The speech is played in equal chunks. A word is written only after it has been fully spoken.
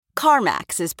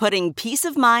CarMax is putting peace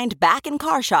of mind back in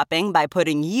car shopping by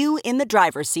putting you in the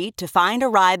driver's seat to find a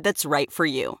ride that's right for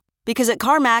you. Because at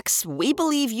CarMax, we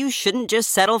believe you shouldn't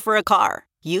just settle for a car.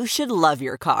 You should love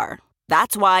your car.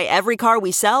 That's why every car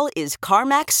we sell is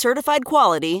CarMax certified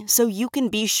quality, so you can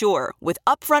be sure with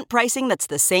upfront pricing that's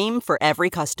the same for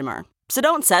every customer. So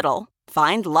don't settle.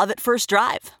 Find love at first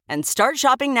drive and start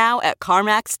shopping now at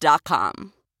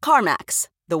CarMax.com. CarMax,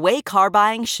 the way car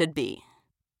buying should be.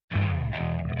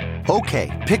 Okay,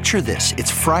 picture this.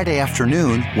 It's Friday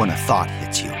afternoon when a thought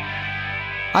hits you.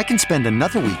 I can spend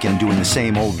another weekend doing the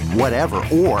same old whatever,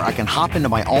 or I can hop into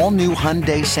my all-new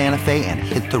Hyundai Santa Fe and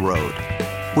hit the road.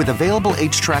 With available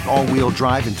H-Track all-wheel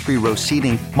drive and 3-row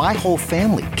seating, my whole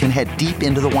family can head deep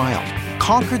into the wild.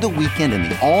 Conquer the weekend in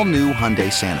the all-new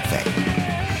Hyundai Santa Fe.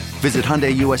 Visit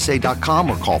HyundaiUSA.com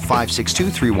or call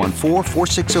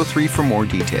 562-314-4603 for more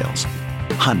details.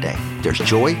 Hyundai, there's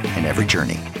joy in every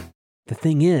journey. The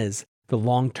thing is, the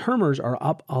long-termers are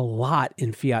up a lot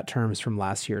in fiat terms from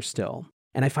last year still,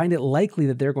 and I find it likely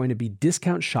that they're going to be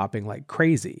discount shopping like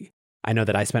crazy. I know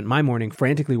that I spent my morning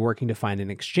frantically working to find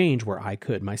an exchange where I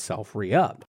could myself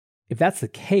re-up. If that's the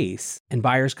case, and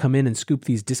buyers come in and scoop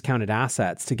these discounted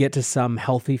assets to get to some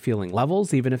healthy feeling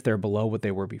levels, even if they're below what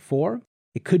they were before,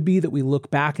 it could be that we look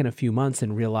back in a few months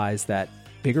and realize that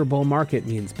bigger bull market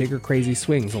means bigger crazy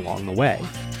swings along the way.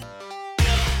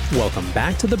 Welcome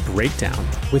back to The Breakdown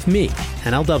with me,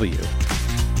 NLW.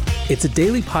 It's a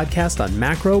daily podcast on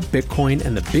macro, Bitcoin,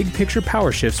 and the big picture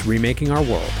power shifts remaking our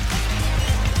world.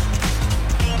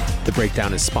 The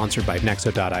Breakdown is sponsored by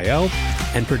Nexo.io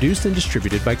and produced and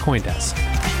distributed by CoinDesk.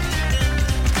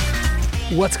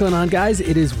 What's going on, guys?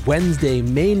 It is Wednesday,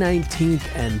 May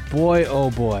 19th, and boy,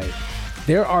 oh boy,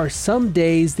 there are some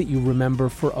days that you remember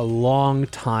for a long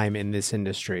time in this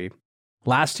industry.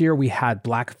 Last year, we had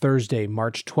Black Thursday,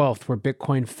 March 12th, where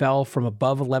Bitcoin fell from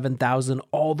above 11,000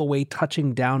 all the way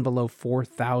touching down below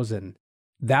 4,000.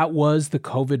 That was the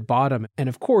COVID bottom, and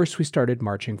of course, we started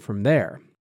marching from there.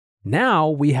 Now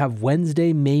we have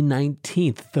Wednesday, May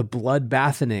 19th, the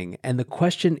Bloodbath-ening, and the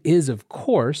question is, of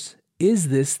course, is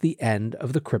this the end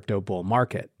of the crypto bull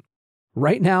market?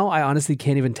 Right now, I honestly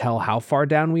can't even tell how far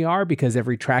down we are because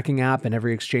every tracking app and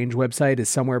every exchange website is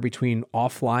somewhere between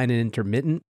offline and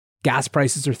intermittent. Gas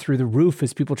prices are through the roof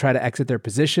as people try to exit their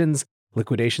positions.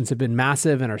 Liquidations have been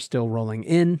massive and are still rolling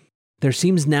in. There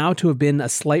seems now to have been a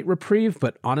slight reprieve,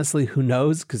 but honestly, who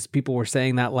knows? Because people were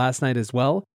saying that last night as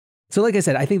well. So like I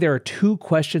said, I think there are two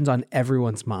questions on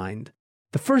everyone's mind.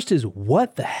 The first is,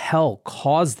 what the hell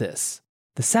caused this?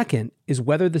 The second is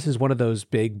whether this is one of those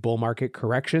big bull market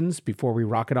corrections before we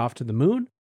rocket off to the moon,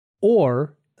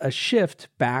 or a shift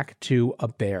back to a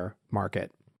bear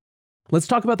market. Let's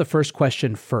talk about the first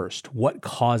question first. What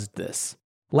caused this?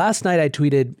 Last night I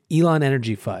tweeted Elon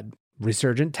Energy FUD,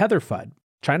 Resurgent Tether FUD,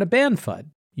 China Ban FUD,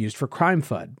 Used for Crime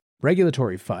FUD,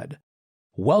 Regulatory FUD.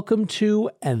 Welcome to,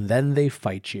 and then they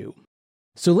fight you.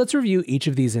 So let's review each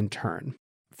of these in turn.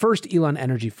 First, Elon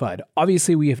Energy FUD.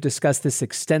 Obviously, we have discussed this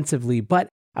extensively, but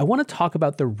I want to talk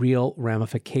about the real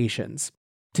ramifications.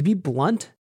 To be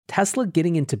blunt, Tesla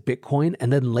getting into Bitcoin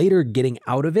and then later getting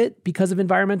out of it because of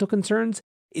environmental concerns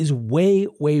is way,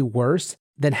 way worse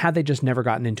than had they just never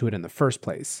gotten into it in the first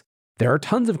place. There are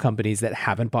tons of companies that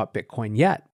haven't bought Bitcoin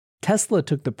yet. Tesla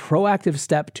took the proactive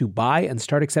step to buy and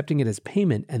start accepting it as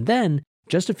payment, and then,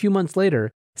 just a few months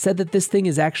later, said that this thing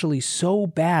is actually so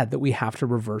bad that we have to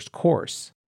reverse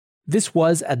course. This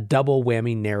was a double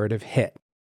whammy narrative hit.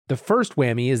 The first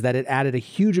whammy is that it added a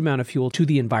huge amount of fuel to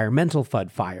the environmental FUD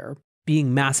fire,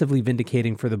 being massively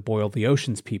vindicating for the boil the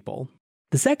oceans people.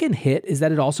 The second hit is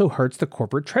that it also hurts the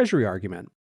corporate treasury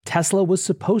argument. Tesla was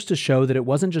supposed to show that it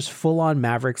wasn't just full-on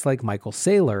mavericks like Michael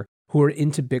Saylor who are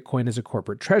into Bitcoin as a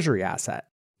corporate treasury asset.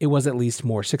 It was at least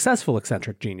more successful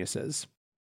eccentric geniuses.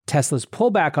 Tesla's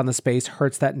pullback on the space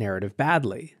hurts that narrative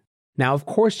badly. Now, of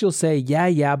course, you'll say,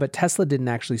 yeah, but Tesla didn't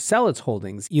actually sell its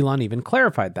holdings. Elon even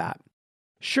clarified that.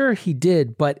 Sure, he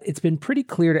did, but it's been pretty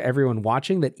clear to everyone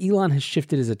watching that Elon has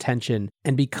shifted his attention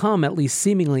and become at least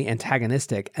seemingly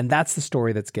antagonistic, and that's the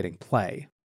story that's getting play.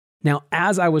 Now,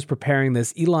 as I was preparing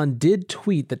this, Elon did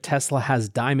tweet that Tesla has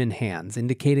diamond hands,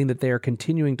 indicating that they are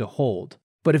continuing to hold.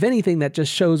 But if anything, that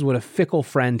just shows what a fickle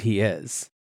friend he is.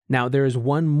 Now, there is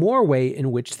one more way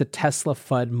in which the Tesla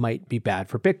FUD might be bad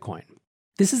for Bitcoin.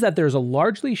 This is that there's a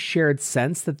largely shared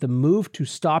sense that the move to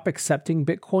stop accepting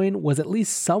Bitcoin was at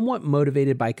least somewhat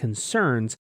motivated by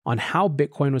concerns on how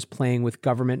Bitcoin was playing with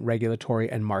government,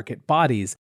 regulatory, and market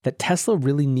bodies, that Tesla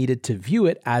really needed to view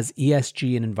it as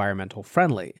ESG and environmental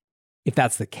friendly. If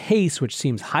that's the case, which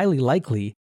seems highly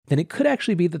likely, then it could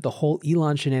actually be that the whole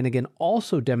Elon shenanigan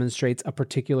also demonstrates a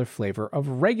particular flavor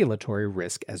of regulatory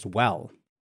risk as well.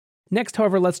 Next,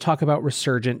 however, let's talk about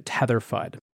resurgent Tether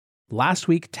FUD. Last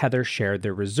week, Tether shared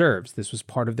their reserves. This was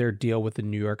part of their deal with the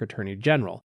New York Attorney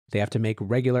General. They have to make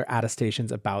regular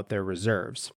attestations about their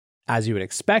reserves. As you would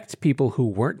expect, people who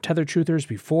weren't Tether truthers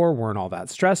before weren't all that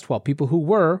stressed, while people who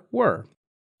were.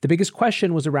 The biggest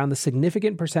question was around the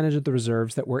significant percentage of the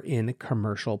reserves that were in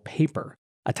commercial paper,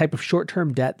 a type of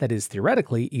short-term debt that is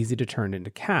theoretically easy to turn into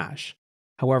cash.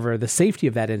 However, the safety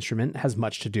of that instrument has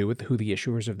much to do with who the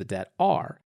issuers of the debt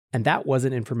are, and that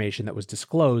wasn't information that was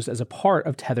disclosed as a part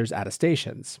of Tether's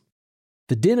attestations.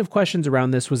 The din of questions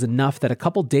around this was enough that a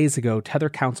couple days ago, Tether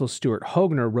counsel Stuart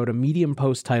Hoegner wrote a Medium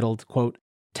post titled, quote,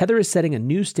 "Tether is setting a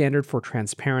new standard for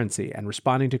transparency and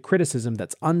responding to criticism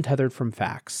that's untethered from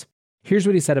facts." Here's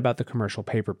what he said about the commercial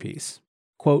paper piece.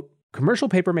 Quote, "Commercial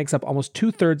paper makes up almost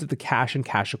 2/3 of the cash and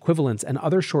cash equivalents and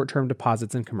other short-term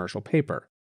deposits in commercial paper.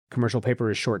 Commercial paper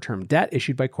is short-term debt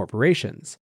issued by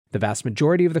corporations. The vast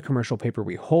majority of the commercial paper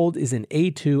we hold is in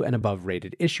A2 and above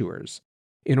rated issuers.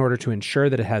 In order to ensure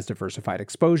that it has diversified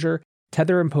exposure,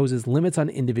 Tether imposes limits on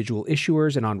individual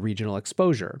issuers and on regional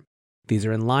exposure. These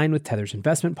are in line with Tether's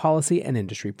investment policy and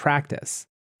industry practice.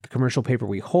 The commercial paper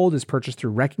we hold is purchased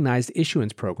through recognized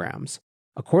issuance programs.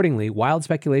 Accordingly, wild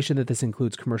speculation that this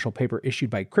includes commercial paper issued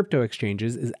by crypto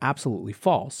exchanges is absolutely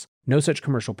false. No such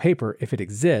commercial paper, if it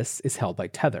exists, is held by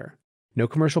Tether. No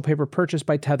commercial paper purchased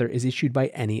by Tether is issued by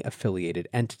any affiliated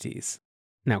entities."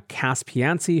 Now, Cass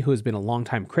Pianzi, who has been a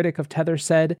longtime critic of Tether,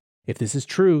 said, "If this is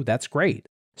true, that's great.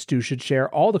 Stu should share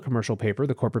all the commercial paper,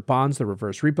 the corporate bonds, the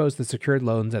reverse repos, the secured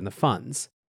loans, and the funds."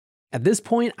 At this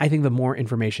point, I think the more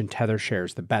information Tether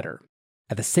shares, the better.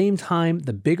 At the same time,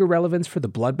 the bigger relevance for the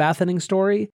Bloodbath-ening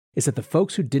story is that the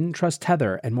folks who didn't trust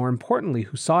Tether, and more importantly,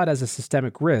 who saw it as a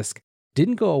systemic risk,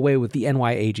 didn't go away with the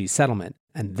NYAG settlement,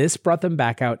 and this brought them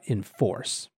back out in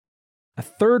force. A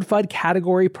third FUD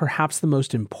category, perhaps the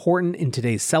most important in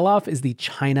today's sell-off, is the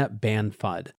China ban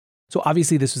FUD. So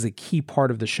obviously this was a key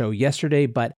part of the show yesterday,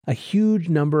 but a huge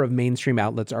number of mainstream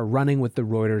outlets are running with the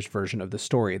Reuters version of the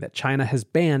story, that China has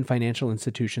banned financial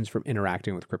institutions from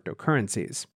interacting with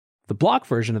cryptocurrencies. The block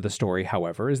version of the story,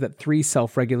 however, is that 3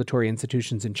 self-regulatory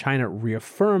institutions in China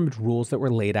reaffirmed rules that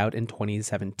were laid out in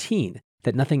 2017,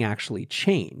 that nothing actually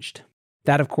changed.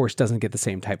 That, of course, doesn't get the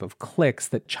same type of clicks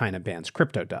that China bans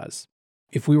crypto does.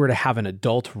 If we were to have an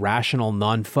adult, rational,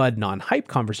 non-FUD, non-hype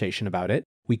conversation about it,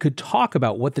 we could talk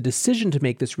about what the decision to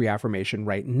make this reaffirmation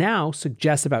right now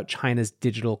suggests about China's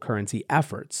digital currency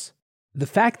efforts. The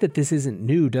fact that this isn't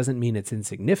new doesn't mean it's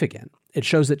insignificant. It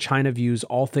shows that China views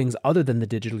all things other than the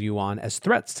digital yuan as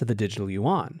threats to the digital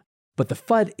yuan. But the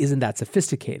FUD isn't that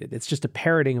sophisticated. It's just a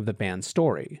parroting of the banned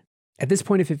story. At this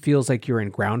point, if it feels like you're in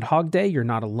Groundhog Day, you're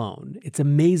not alone. It's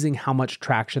amazing how much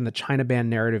traction the China ban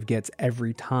narrative gets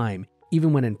every time,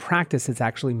 even when in practice it's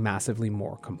actually massively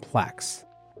more complex.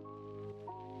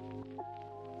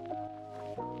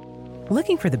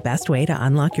 Looking for the best way to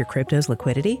unlock your crypto's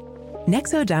liquidity?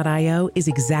 Nexo.io is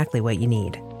exactly what you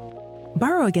need.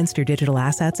 Borrow against your digital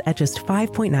assets at just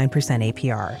 5.9%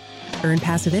 APR. Earn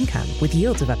passive income with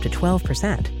yields of up to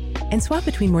 12%. And swap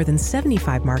between more than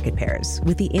 75 market pairs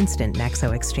with the instant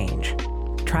Nexo exchange.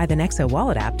 Try the Nexo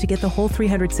wallet app to get the whole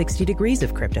 360 degrees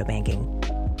of crypto banking.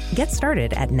 Get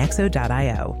started at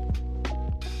Nexo.io.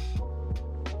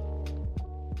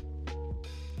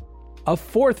 A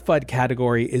fourth FUD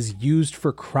category is used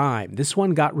for crime. This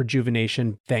one got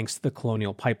rejuvenation thanks to the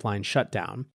Colonial Pipeline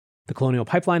shutdown. The Colonial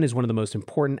Pipeline is one of the most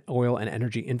important oil and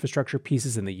energy infrastructure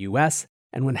pieces in the US,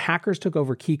 and when hackers took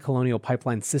over key Colonial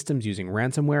Pipeline systems using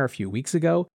ransomware a few weeks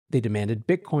ago, they demanded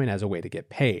Bitcoin as a way to get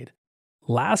paid.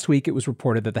 Last week, it was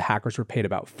reported that the hackers were paid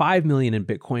about $5 million in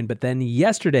Bitcoin, but then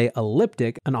yesterday,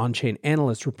 Elliptic, an on-chain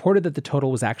analyst, reported that the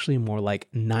total was actually more like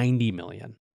 $90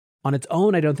 million. On its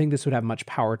own, I don't think this would have much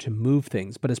power to move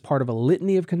things, but as part of a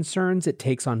litany of concerns, it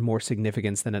takes on more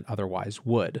significance than it otherwise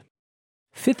would.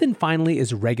 Fifth and finally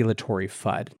is regulatory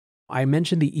FUD. I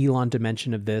mentioned the Elon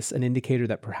dimension of this, an indicator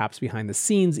that perhaps behind the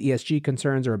scenes, ESG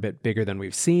concerns are a bit bigger than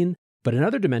we've seen, but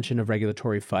another dimension of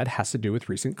regulatory FUD has to do with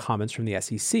recent comments from the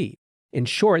SEC. In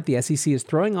short, the SEC is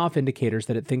throwing off indicators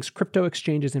that it thinks crypto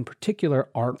exchanges in particular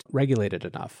aren't regulated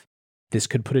enough. This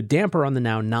could put a damper on the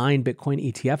now 9 Bitcoin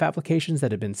ETF applications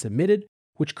that have been submitted,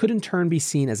 which could in turn be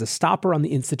seen as a stopper on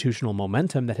the institutional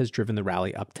momentum that has driven the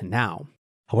rally up to now.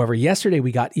 However, yesterday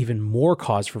we got even more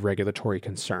cause for regulatory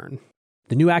concern.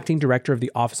 The new acting director of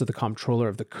the Office of the Comptroller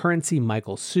of the Currency,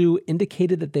 Michael Hsu,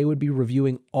 indicated that they would be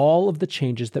reviewing all of the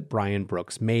changes that Brian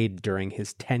Brooks made during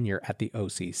his tenure at the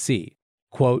OCC.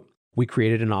 Quote, We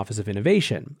created an Office of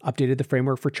Innovation, updated the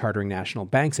framework for chartering national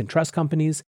banks and trust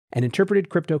companies, and interpreted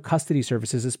crypto custody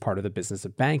services as part of the business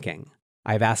of banking.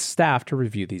 I've asked staff to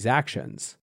review these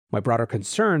actions. My broader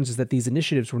concerns is that these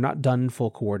initiatives were not done in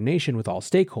full coordination with all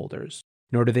stakeholders,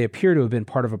 nor do they appear to have been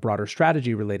part of a broader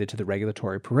strategy related to the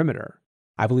regulatory perimeter.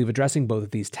 I believe addressing both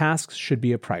of these tasks should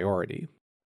be a priority.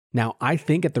 Now, I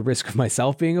think at the risk of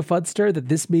myself being a fudster that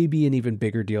this may be an even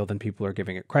bigger deal than people are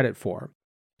giving it credit for.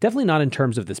 Definitely not in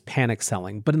terms of this panic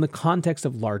selling, but in the context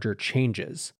of larger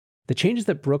changes. The changes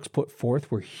that Brooks put forth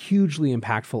were hugely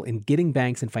impactful in getting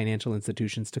banks and financial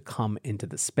institutions to come into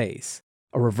the space.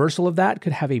 A reversal of that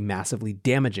could have a massively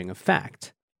damaging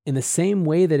effect. In the same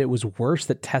way that it was worse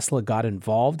that Tesla got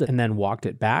involved and then walked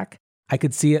it back, I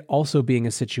could see it also being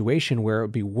a situation where it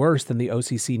would be worse than the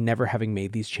OCC never having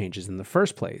made these changes in the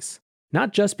first place.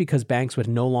 Not just because banks would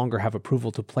no longer have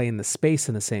approval to play in the space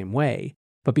in the same way,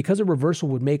 but because a reversal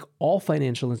would make all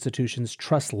financial institutions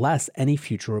trust less any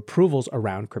future approvals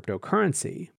around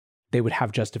cryptocurrency. They would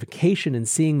have justification in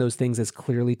seeing those things as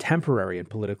clearly temporary and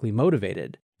politically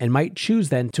motivated, and might choose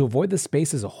then to avoid the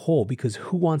space as a whole because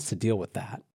who wants to deal with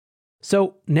that?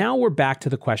 So now we're back to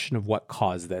the question of what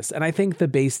caused this, and I think the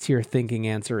base tier thinking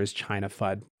answer is China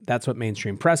FUD. That's what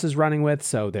mainstream press is running with,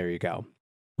 so there you go.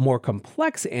 A more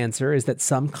complex answer is that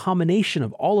some combination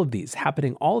of all of these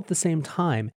happening all at the same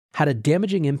time had a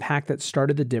damaging impact that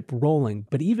started the dip rolling,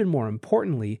 but even more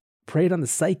importantly, preyed on the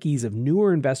psyches of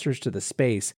newer investors to the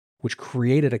space, which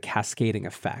created a cascading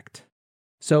effect.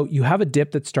 So you have a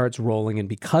dip that starts rolling, and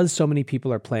because so many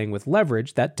people are playing with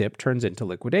leverage, that dip turns into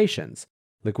liquidations.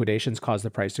 Liquidations cause the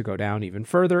price to go down even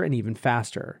further and even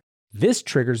faster. This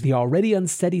triggers the already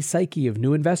unsteady psyche of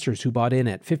new investors who bought in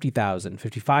at $50,000,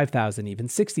 $55,000, even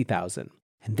 $60,000,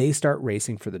 and they start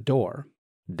racing for the door.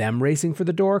 Them racing for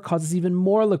the door causes even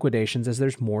more liquidations as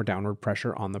there's more downward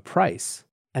pressure on the price,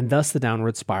 and thus the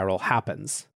downward spiral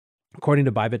happens. According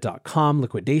to Bybit.com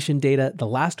liquidation data, the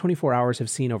last 24 hours have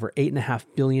seen over $8.5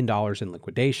 billion in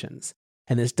liquidations,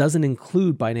 and this doesn't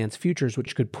include Binance futures,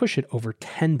 which could push it over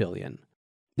 $10 billion.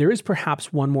 There is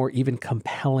perhaps one more even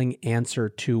compelling answer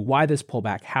to why this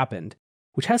pullback happened,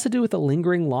 which has to do with the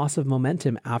lingering loss of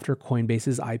momentum after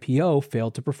Coinbase's IPO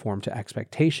failed to perform to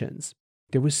expectations.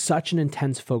 There was such an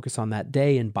intense focus on that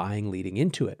day and buying leading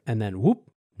into it, and then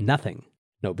whoop, nothing.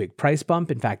 No big price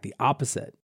bump, in fact the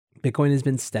opposite. Bitcoin has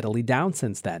been steadily down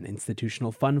since then.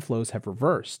 Institutional fund flows have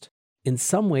reversed. In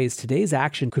some ways, today's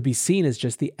action could be seen as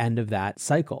just the end of that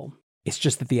cycle. It's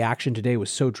just that the action today was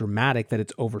so dramatic that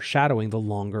it's overshadowing the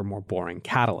longer, more boring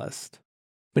catalyst.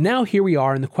 But now here we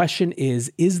are, and the question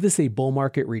is this a bull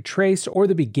market retrace or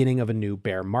the beginning of a new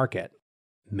bear market?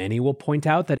 Many will point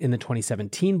out that in the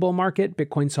 2017 bull market,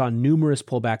 Bitcoin saw numerous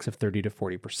pullbacks of 30 to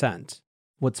 40%.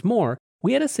 What's more,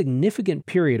 we had a significant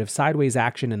period of sideways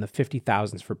action in the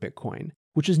 50,000s for Bitcoin,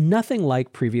 which is nothing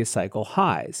like previous cycle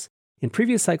highs. In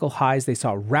previous cycle highs, they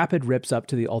saw rapid rips up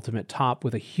to the ultimate top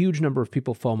with a huge number of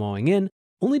people FOMOing in,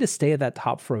 only to stay at that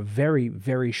top for a very,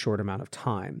 very short amount of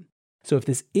time. So if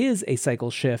this is a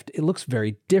cycle shift, it looks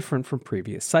very different from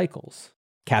previous cycles.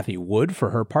 Cathie Wood,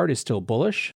 for her part, is still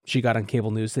bullish. She got on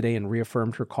cable news today and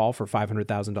reaffirmed her call for $500,000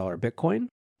 Bitcoin.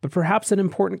 But perhaps an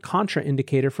important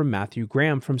contra-indicator from Matthew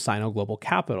Graham from Sino Global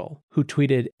Capital, who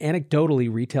tweeted,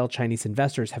 anecdotally, retail Chinese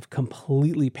investors have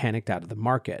completely panicked out of the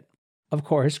market. Of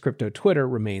course, crypto Twitter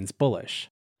remains bullish.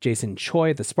 Jason Choi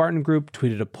at the Spartan Group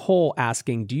tweeted a poll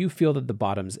asking, do you feel that the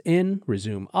bottom's in,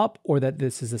 resume up, or that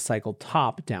this is a cycle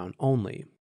top down only?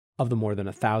 Of the more than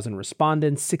 1,000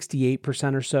 respondents,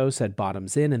 68% or so said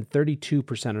bottoms in and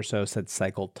 32% or so said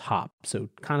cycle top. So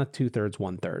kind of 2/3,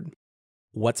 1/3.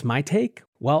 What's my take?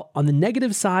 Well, on the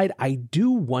negative side, I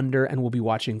do wonder and will be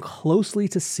watching closely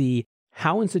to see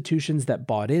how institutions that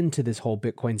bought into this whole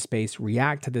Bitcoin space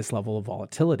react to this level of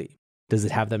volatility. Does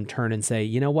it have them turn and say,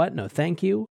 you know what, no thank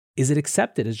you? Is it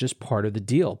accepted as just part of the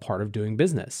deal, part of doing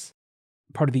business?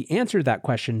 Part of the answer to that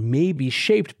question may be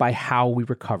shaped by how we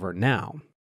recover now.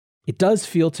 It does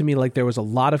feel to me like there was a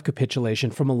lot of capitulation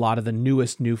from a lot of the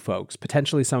newest new folks,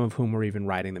 potentially some of whom were even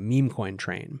riding the meme coin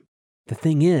train. The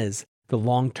thing is, the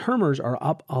long-termers are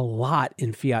up a lot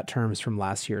in fiat terms from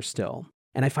last year still,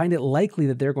 and I find it likely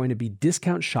that they're going to be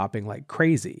discount shopping like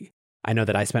crazy. I know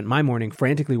that I spent my morning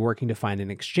frantically working to find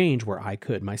an exchange where I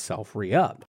could myself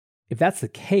re-up. If that's the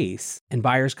case, and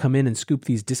buyers come in and scoop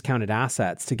these discounted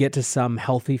assets to get to some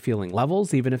healthy feeling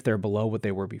levels, even if they're below what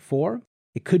they were before,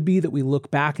 it could be that we look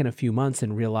back in a few months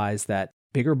and realize that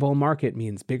bigger bull market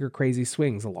means bigger crazy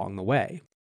swings along the way.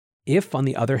 If, on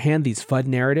the other hand, these FUD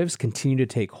narratives continue to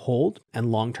take hold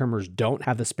and long-termers don't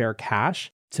have the spare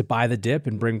cash to buy the dip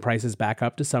and bring prices back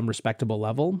up to some respectable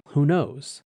level, who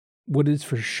knows? What is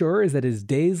for sure is that it is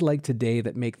days like today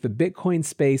that make the Bitcoin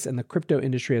space and the crypto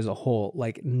industry as a whole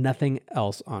like nothing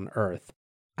else on earth.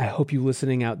 I hope you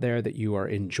listening out there that you are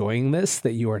enjoying this,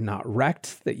 that you are not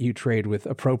wrecked, that you trade with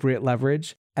appropriate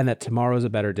leverage, and that tomorrow's a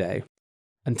better day.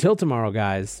 Until tomorrow,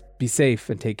 guys, be safe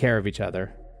and take care of each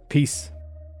other. Peace.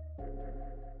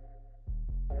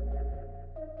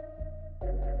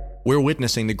 We're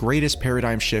witnessing the greatest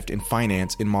paradigm shift in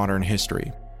finance in modern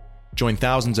history. Join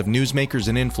thousands of newsmakers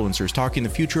and influencers talking the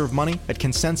future of money at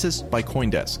Consensus by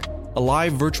CoinDesk, a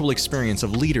live virtual experience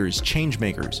of leaders,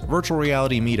 changemakers, virtual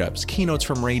reality meetups, keynotes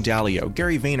from Ray Dalio,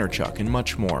 Gary Vaynerchuk, and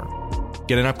much more.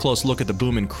 Get an up-close look at the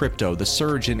boom in crypto, the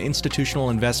surge in institutional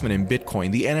investment in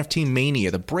Bitcoin, the NFT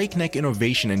mania, the breakneck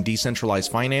innovation in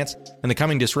decentralized finance, and the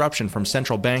coming disruption from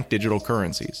central bank digital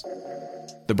currencies.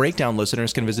 The Breakdown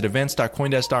listeners can visit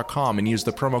events.coindesk.com and use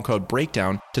the promo code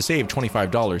BREAKDOWN to save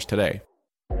 $25 today.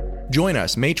 Join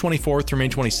us May 24th through May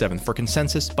 27th for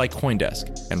Consensus by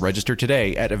CoinDesk and register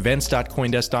today at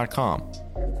events.coindesk.com.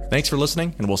 Thanks for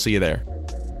listening, and we'll see you there.